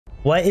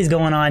What is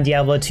going on,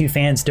 Diablo 2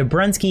 fans?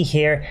 Dobrunsky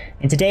here,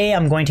 and today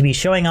I'm going to be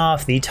showing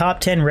off the top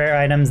 10 rare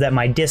items that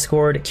my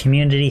Discord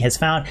community has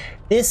found.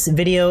 This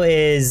video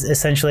is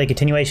essentially a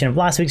continuation of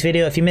last week's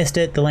video. If you missed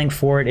it, the link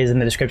for it is in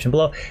the description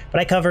below.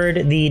 But I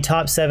covered the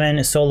top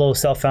 7 solo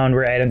self-found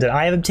rare items that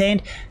I have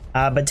obtained.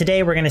 But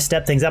today we're going to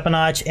step things up a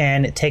notch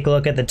and take a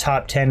look at the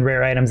top 10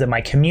 rare items that my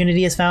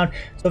community has found.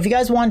 So if you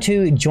guys want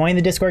to join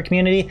the Discord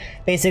community,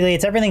 basically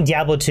it's everything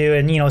Diablo 2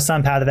 and, you know,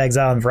 some Path of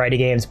Exile and variety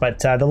games, but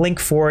the link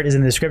for it is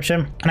in the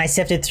description. And I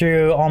sifted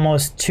through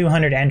almost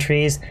 200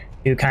 entries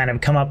to kind of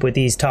come up with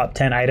these top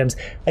 10 items.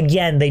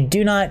 Again, they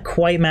do not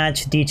quite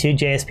match D2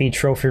 JSP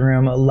trophy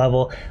room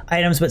level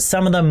items, but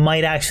some of them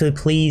might actually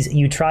please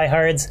you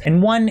tryhards.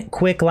 And one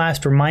quick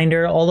last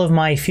reminder, all of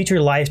my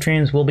future live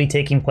streams will be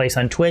taking place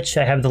on Twitch.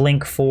 I have the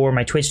link for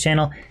my Twitch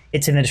channel.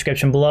 It's in the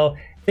description below.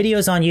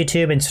 Videos on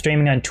YouTube and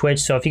streaming on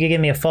Twitch, so if you could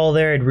give me a follow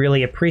there, I'd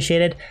really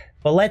appreciate it.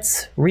 But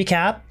let's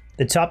recap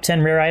the top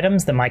 10 rare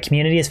items that my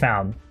community has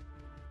found.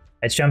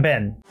 Let's jump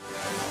in.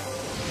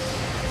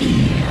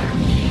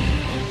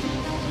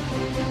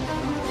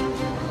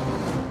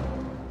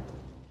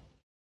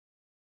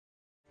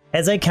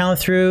 As I count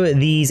through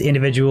these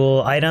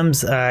individual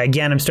items,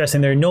 again, I'm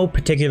stressing they're in no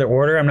particular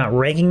order. I'm not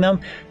ranking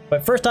them.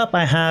 But first up,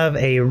 I have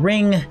a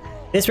ring.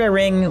 This rare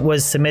ring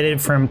was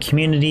submitted from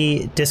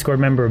community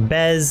Discord member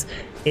Bez.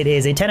 It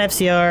is a 10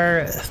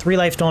 FCR, 3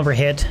 life stolen per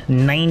hit,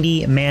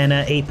 90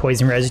 mana, 8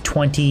 poison res,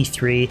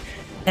 23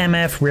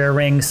 MF rare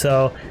ring.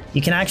 So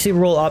you can actually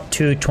roll up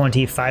to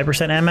 25%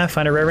 MF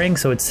on a rare ring,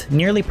 so it's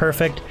nearly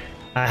perfect.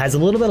 Has a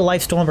little bit of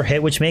life stolen per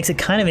hit, which makes it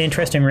kind of an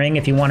interesting ring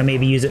if you want to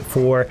maybe use it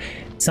for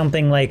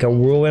something like a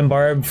whirlwind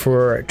barb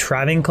for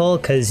Travincle,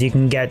 because you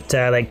can get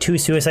like 2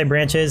 suicide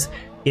branches,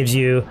 gives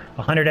you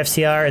 100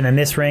 FCR, and then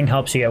this ring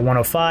helps you get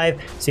 105,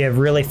 so you have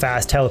really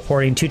fast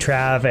teleporting to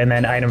Trav and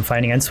then item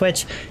finding and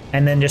switch,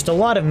 and then just a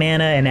lot of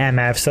mana and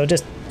MF, so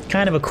just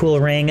kind of a cool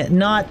ring.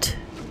 Not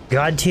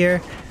god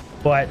tier,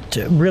 but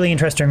really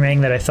interesting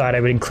ring that I thought I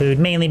would include,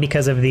 mainly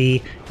because of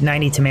the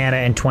 90 to mana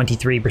and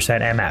 23%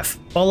 MF.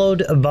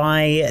 Followed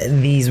by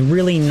these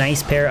really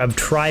nice pair of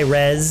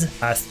Tri-Res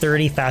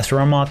 30 Fast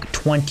Romok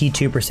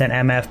 22%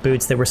 MF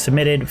boots that were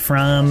submitted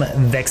from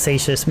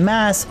Vexatious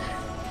Mass.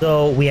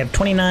 So we have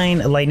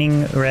 29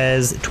 Lightning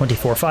Res,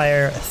 24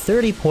 Fire,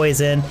 30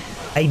 Poison.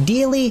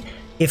 Ideally,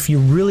 if you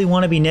really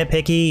want to be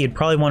nitpicky, you'd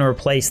probably want to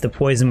replace the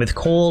Poison with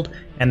Cold,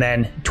 and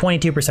then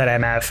 22%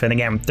 MF, and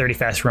again, 30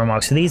 Fast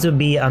Romok. So these would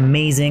be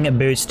amazing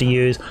boots to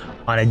use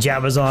on a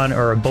Javazon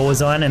or a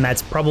Boazon, and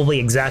that's probably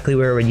exactly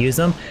where I would use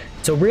them.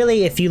 So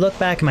really, if you look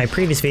back in my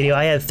previous video,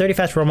 I had 30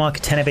 Fast Romok,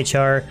 10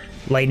 FHR,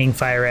 Lightning,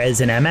 Fire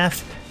Res, and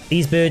MF.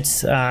 These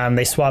boots,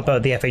 they swap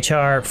out the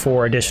FHR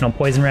for additional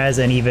Poison Res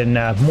and even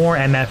more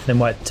MF than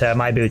what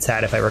my boots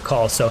had, if I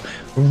recall. So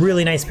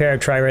really nice pair of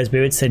Tri-Res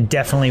boots, and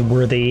definitely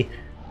worthy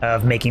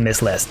of making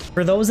this list.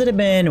 For those that have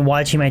been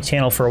watching my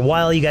channel for a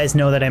while, you guys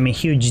know that I'm a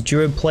huge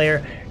Druid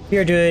player.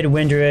 Fear Druid,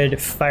 Wind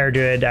Druid, Fire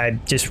Druid. I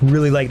just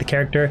really like the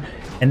character,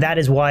 and that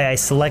is why I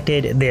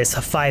selected this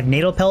 5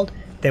 Natal Pelt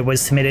that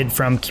was submitted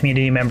from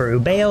community member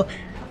Ubeo.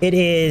 It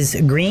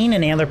is green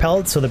and antler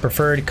pelt, so the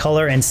preferred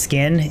color and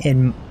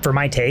skin for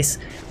my taste.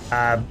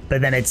 But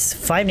then it's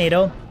 5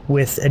 NATO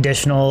with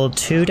additional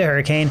 2 to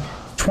Hurricane,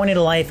 20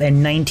 to life,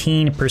 and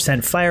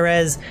 19% Fire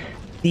Res.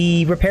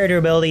 The repair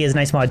durability is a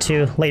nice mod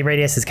too. Late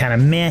radius is kind of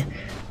meh,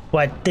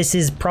 but this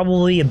is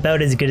probably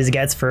about as good as it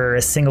gets for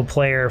a single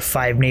player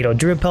 5 NATO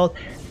Druid Pelt.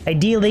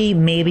 Ideally,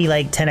 maybe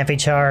like 10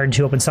 FHR,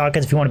 2 open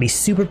sockets if you want to be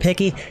super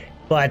picky,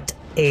 but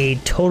a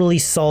totally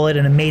solid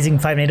and amazing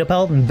 5 NATO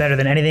Pelt, and better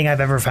than anything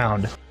I've ever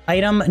found.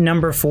 Item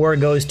number 4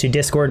 goes to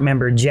Discord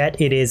member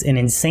Jet. It is an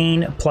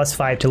insane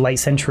 +5 to Light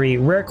Sentry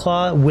Rare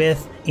Claw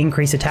with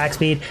increased attack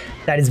speed.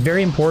 That is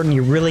very important.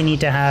 You really need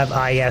to have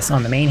IS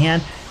on the main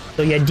hand.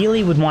 So you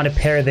ideally would want to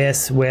pair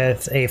this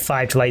with a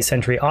 5 to Light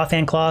Sentry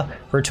Offhand Claw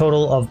for a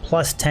total of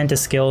 +10 to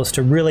skills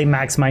to really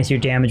maximize your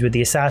damage with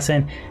the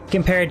Assassin,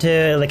 compared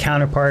to the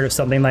counterpart of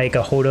something like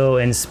a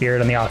Hodo and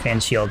Spirit on the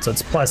Offhand Shield. So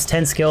it's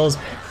 +10 skills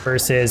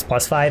versus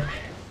 +5.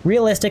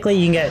 Realistically,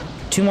 you can get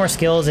 2 more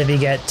skills if you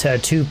get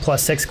 2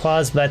 +6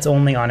 claws, but that's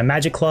only on a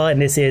Magic Claw, and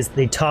this is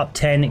the top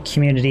 10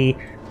 community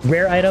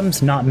rare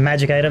items, not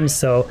magic items,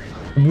 so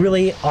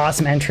really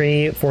awesome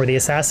entry for the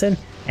Assassin.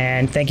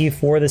 And thank you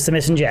for the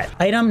submission, Jet.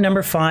 Item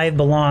number 5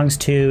 belongs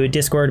to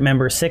Discord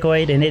member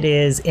Sickoid, and it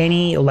is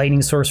any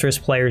Lightning Sorceress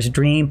player's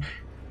dream.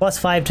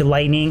 +5 to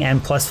Lightning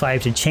and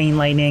 +5 to Chain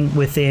Lightning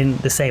within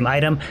the same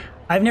item.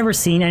 I've never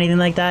seen anything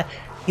like that.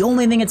 The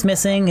only thing it's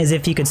missing is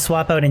if you could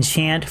swap out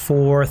Enchant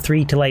for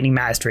 3 to Lightning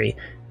Mastery.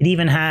 It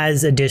even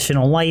has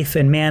additional life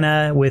and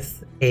mana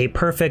with a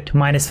perfect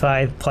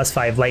 -5,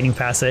 +5 Lightning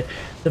Facet.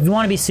 So if you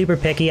want to be super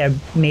picky, I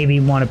maybe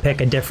want to pick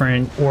a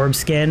different orb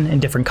skin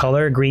and different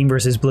color, green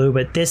versus blue,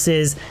 but this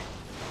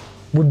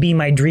would be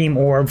my dream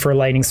orb for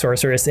Lightning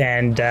Sorceress,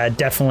 and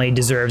definitely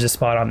deserves a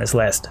spot on this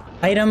list.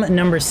 Item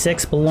number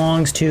 6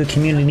 belongs to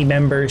community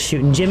member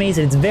Shootin' Jimmy's.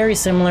 It's very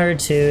similar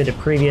to the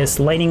previous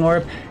Lightning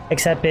Orb,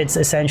 except it's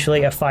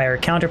essentially a fire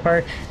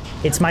counterpart.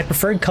 It's my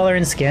preferred color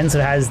and skin, so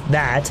it has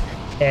that.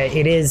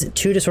 It is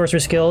 2 to sorcerer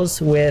skills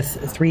with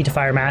 3 to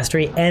fire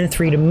mastery and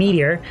 3 to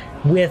meteor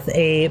with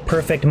a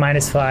perfect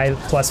 -5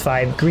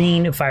 +5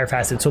 green fire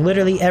facet. So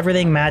literally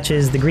everything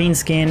matches the green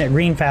skin,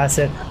 green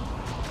facet.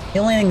 The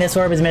only thing this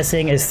orb is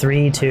missing is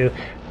 3 to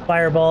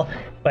fireball,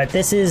 but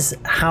this is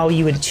how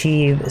you would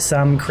achieve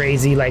some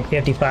crazy like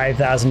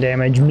 55,000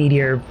 damage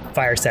meteor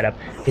fire setup,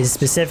 is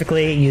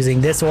specifically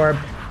using this orb.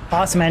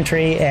 Awesome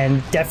entry,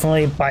 and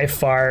definitely by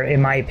far, in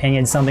my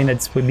opinion, something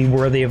that would be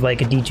worthy of like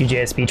a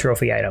D2JSP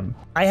trophy item.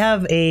 I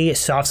have a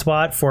soft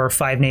spot for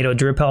 5 NATO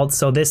Druid Pelt,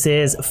 so this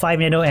is 5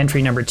 NATO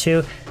entry number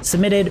 2,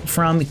 submitted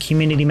from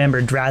community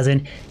member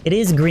Drazen. It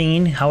is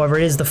green, however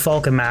it is the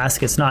Falcon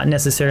Mask. It's not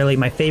necessarily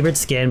my favorite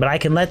skin, but I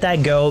can let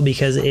that go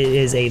because it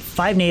is a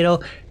 5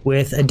 NATO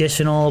with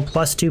additional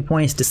 +2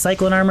 points to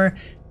Cyclone Armor,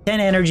 10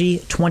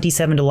 energy,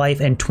 27 to life,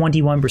 and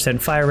 21%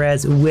 fire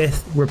res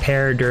with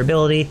repair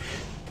durability.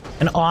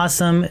 An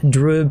awesome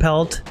Druid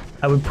Pelt.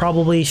 I would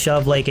probably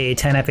shove like a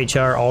 10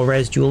 FHR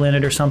all-res jewel in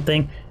it or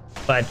something,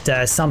 but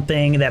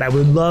something that I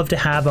would love to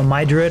have on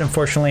my Druid.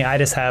 Unfortunately, I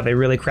just have a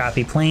really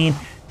crappy plain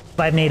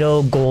 5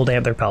 NATO Gold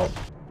Antler Pelt.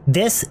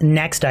 This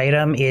next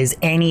item is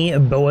any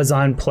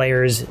Boazon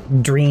player's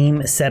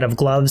dream set of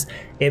gloves.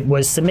 It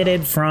was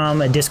submitted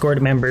from a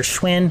Discord member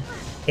Schwinn.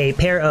 A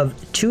pair of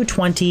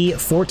 220,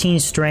 14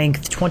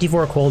 strength,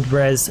 24 cold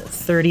res,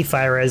 30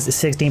 fire res,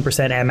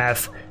 16%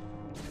 MF,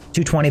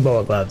 220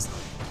 boa gloves.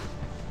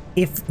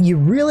 If you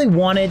really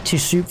wanted to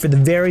shoot for the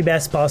very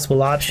best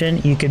possible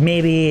option, you could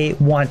maybe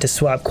want to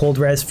swap cold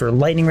res for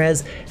lightning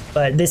res,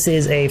 but this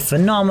is a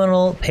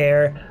phenomenal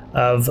pair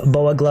of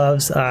boa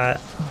gloves,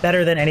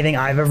 better than anything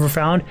I've ever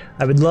found.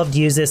 I would love to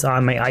use this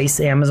on my ice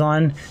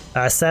Amazon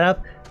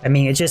setup. I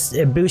mean,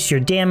 it boosts your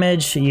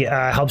damage,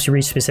 helps you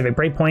reach specific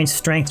breakpoints,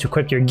 strength to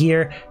equip your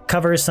gear,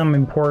 covers some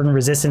important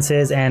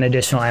resistances, and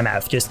additional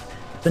MF. Just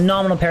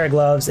phenomenal pair of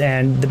gloves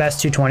and the best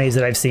 220s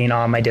that I've seen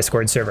on my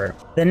Discord server.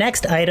 The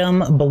next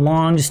item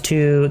belongs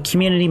to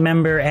community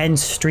member and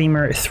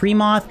streamer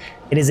 3moth.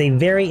 It is a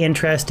very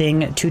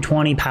interesting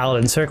 220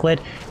 Paladin Circlet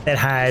that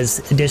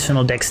has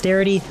additional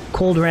dexterity,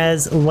 cold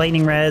res,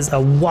 lightning res, a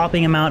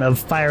whopping amount of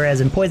fire res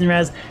and poison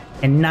res,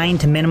 and 9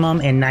 to minimum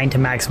and 9 to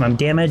maximum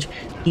damage.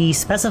 He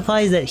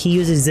specifies that he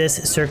uses this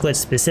circlet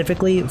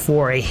specifically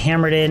for a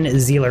hammered-in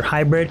Zealer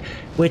hybrid,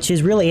 which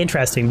is really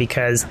interesting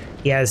because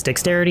he has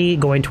dexterity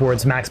going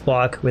towards max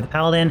block with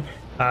Paladin.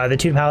 The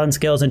 2 Paladin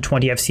skills and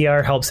 20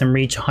 FCR helps him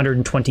reach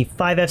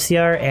 125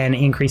 FCR and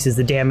increases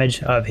the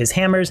damage of his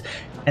hammers.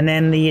 And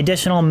then the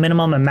additional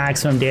minimum and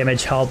maximum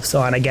damage helps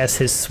on, I guess,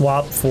 his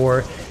swap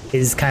for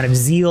his kind of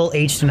Zeal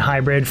H-Ton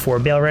hybrid for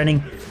Bale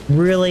Running.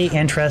 Really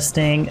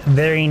interesting,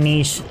 very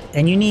niche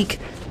and unique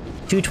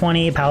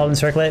 220 Paladin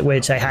Circlet,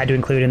 which I had to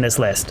include in this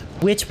list.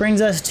 Which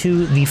brings us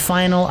to the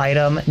final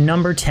item,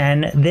 number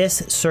 10.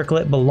 This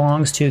circlet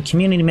belongs to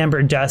community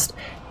member Dust.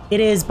 It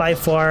is by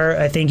far,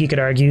 I think you could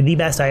argue, the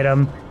best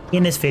item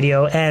in this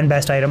video and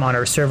best item on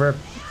our server.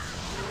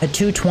 A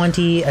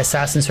 220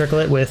 Assassin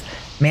Circlet with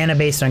mana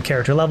based on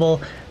character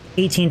level,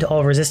 18 to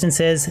all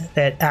resistances,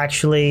 that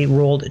actually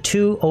rolled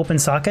 2 open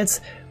sockets,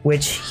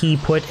 which he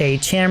put a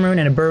Cham Rune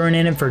and a Burn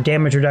in it for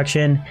damage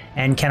reduction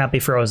and cannot be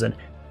frozen.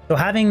 So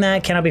having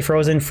that cannot be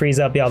frozen frees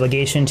up the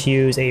obligation to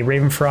use a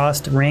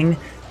Ravenfrost ring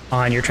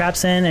on your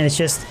Trapsin, and it's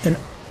just an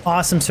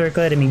awesome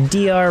circlet. I mean,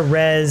 DR,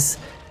 res,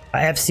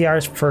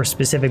 FCRs for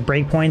specific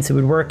breakpoints. It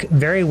would work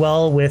very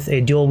well with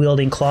a dual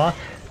wielding claw,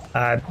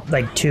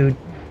 like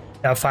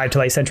 5 to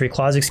light sentry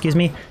claws, excuse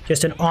me.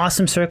 Just an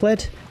awesome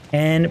circlet,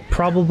 and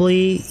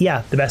probably,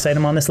 yeah, the best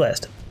item on this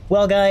list.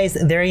 Well guys,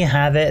 there you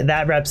have it.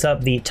 That wraps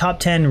up the top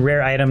 10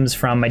 rare items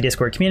from my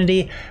Discord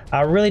community.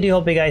 I really do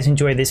hope you guys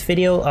enjoyed this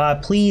video.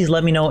 Please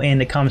let me know in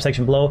the comment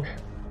section below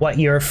what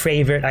your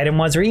favorite item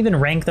was, or even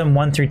rank them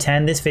 1 through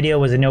 10. This video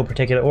was in no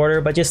particular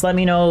order, but just let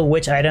me know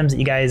which items that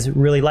you guys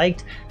really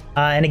liked.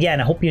 And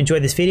again, I hope you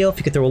enjoyed this video. If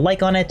you could throw a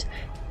like on it,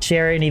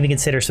 share it, and even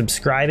consider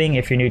subscribing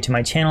if you're new to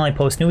my channel. I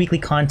post new weekly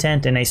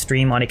content and I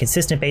stream on a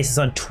consistent basis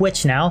on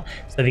Twitch now.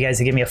 So if you guys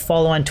could give me a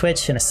follow on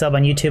Twitch and a sub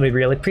on YouTube, I'd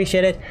really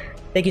appreciate it.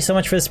 Thank you so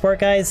much for the support,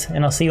 guys,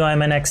 and I'll see you on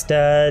my next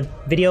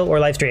video or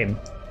live stream.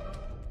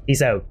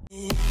 Peace out.